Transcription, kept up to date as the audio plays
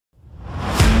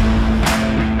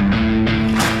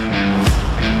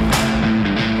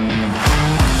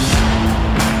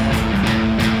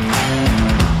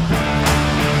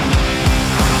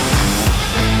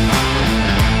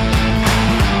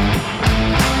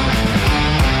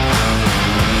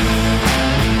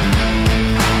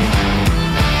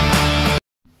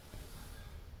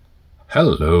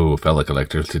Hello, fellow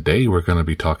collectors. Today we're going to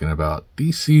be talking about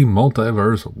DC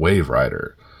Multiverse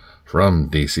Waverider from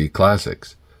DC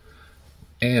Classics.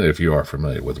 And if you are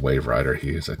familiar with Waverider,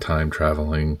 he is a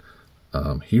time-traveling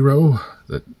hero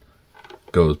that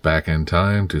goes back in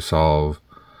time to solve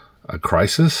a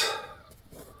crisis.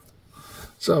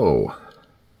 So,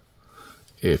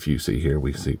 if you see here,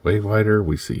 we see Waverider.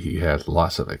 We see he has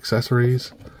lots of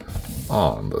accessories.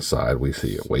 On the side, we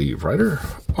see a Waverider.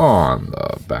 On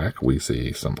the back, we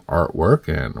see some artwork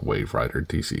and Waverider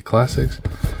DC Classics.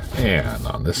 And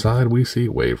on this side, we see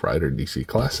Waverider DC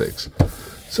Classics.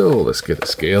 So let's get a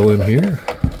scale in here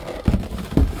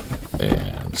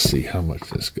and see how much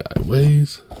this guy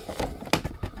weighs.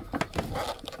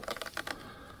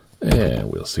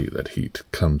 And we'll see that he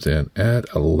comes in at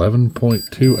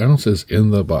 11.2 ounces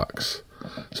in the box.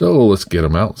 So let's get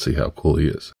him out and see how cool he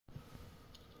is.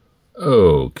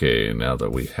 Okay, now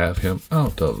that we have him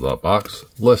out of the box,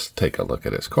 let's take a look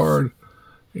at his card.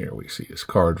 Here we see his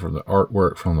card from the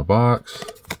artwork from the box.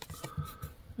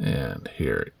 And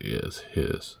here is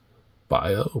his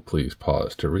bio. Please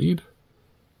pause to read.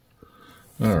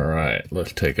 Alright,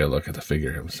 let's take a look at the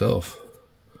figure himself.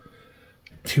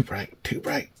 Too bright, too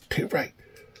bright, too bright.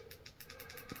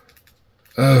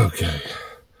 Okay.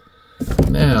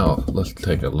 Now, let's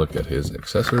take a look at his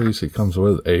accessories. He comes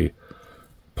with a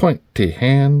pointy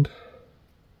hand.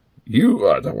 You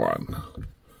are the one.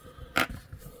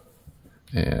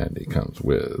 And he comes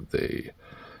with a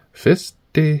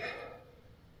fisty.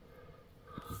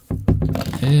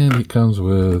 And he comes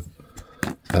with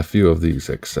a few of these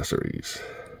accessories.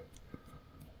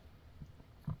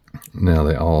 Now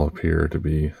they all appear to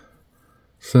be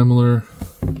similar.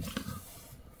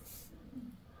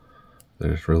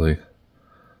 There's really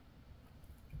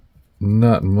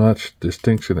not much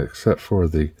distinction except for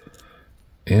the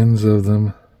ends of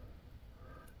them.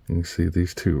 You can see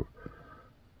these two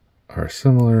are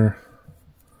similar.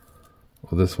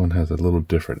 Well, this one has a little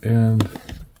different end.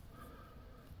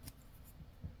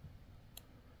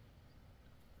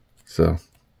 So,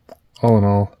 all in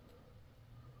all,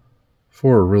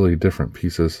 4 really different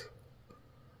pieces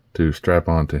to strap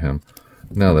onto him.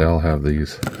 Now they all have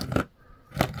these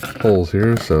holes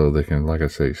here, so they can, like I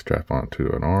say, strap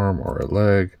onto an arm or a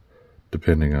leg,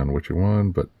 depending on which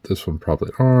one. But this one probably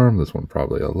an arm, this one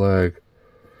probably a leg.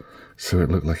 So it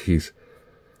looked like he's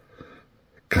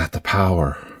got the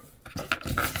power.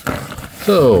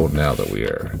 So now that we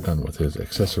are done with his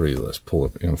accessory, let's pull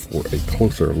him in for a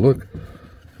closer look.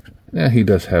 Now he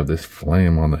does have this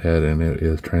flame on the head, and it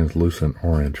is translucent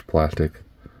orange plastic.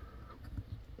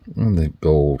 And the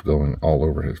gold going all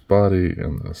over his body,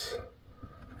 and this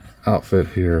outfit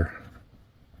here,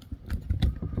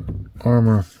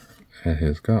 armor, and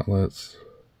his gauntlets.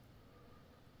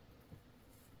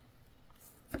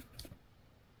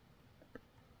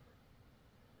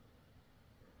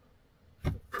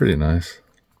 Pretty nice.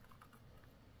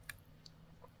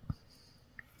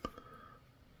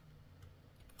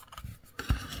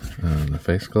 And the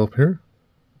face sculpt here.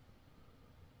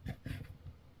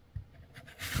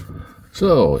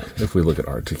 So, if we look at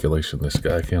articulation, this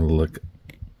guy can look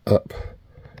up,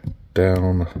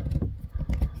 down,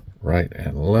 right,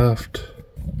 and left.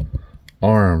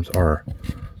 Arms are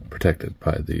protected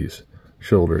by these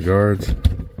shoulder guards,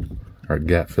 or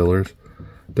gap fillers.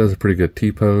 Does a pretty good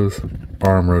T-pose.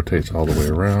 Arm rotates all the way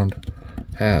around.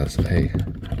 Has a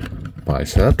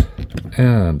bicep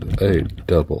and a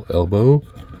double elbow.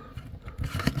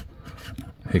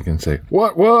 He can say,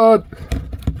 what?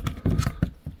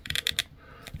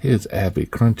 His abby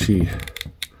crunchy.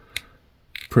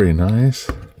 Pretty nice.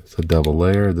 It's a double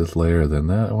layer. This layer, then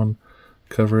that one.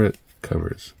 Cover it.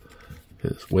 Covers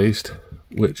his waist,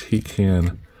 which he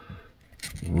can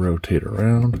rotate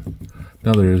around.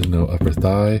 Now there is no upper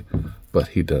thigh, but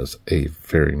he does a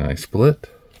very nice split,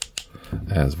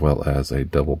 as well as a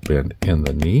double bend in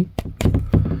the knee.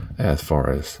 As far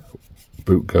as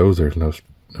boot goes, there's no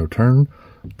turn,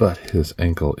 but his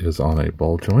ankle is on a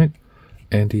ball joint,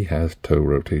 and he has toe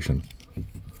rotation.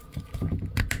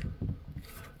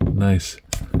 Nice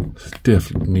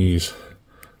stiff knees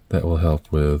that will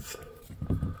help with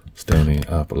standing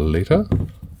up later.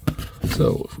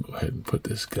 So if we go ahead and put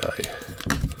this guy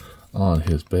on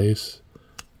his base,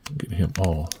 get him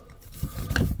all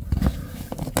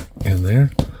in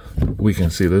there, we can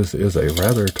see this is a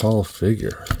rather tall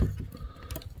figure.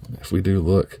 If we do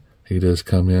look, he does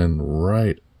come in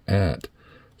right at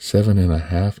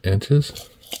 7.5 inches,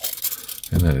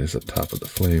 and that is the top of the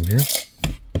flame here.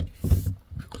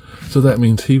 So that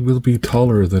means he will be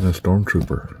taller than a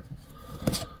stormtrooper,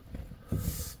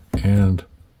 and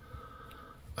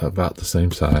about the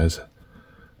same size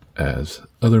as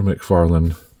other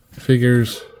McFarlane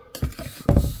figures.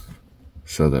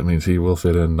 So that means he will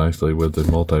fit in nicely with the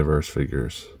Multiverse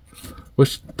figures,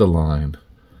 which the line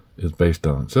is based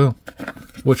on. So,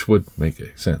 which would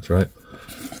make sense, right?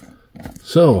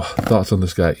 So, thoughts on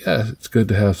this guy? Yeah, it's good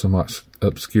to have some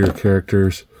obscure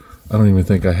characters. I don't even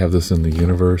think I have this in the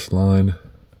universe line.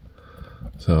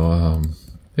 So,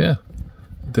 yeah,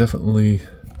 definitely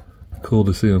cool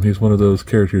to see him. He's one of those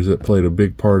characters that played a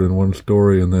big part in one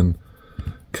story and then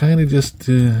kind of just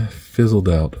fizzled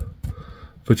out.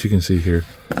 But you can see here,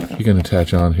 you can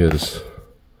attach on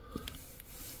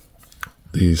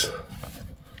these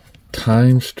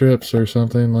time strips or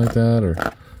something like that, or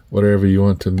whatever you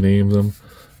want to name them.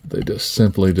 They just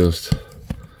simply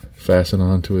fasten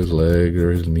onto his leg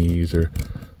or his knees or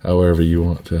however you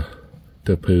want to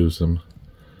pose them.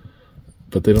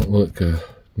 But they don't look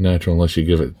natural unless you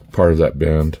give it part of that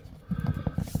bend.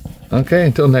 Okay,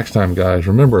 until next time, guys,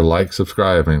 remember, like,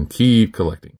 subscribe, and keep collecting.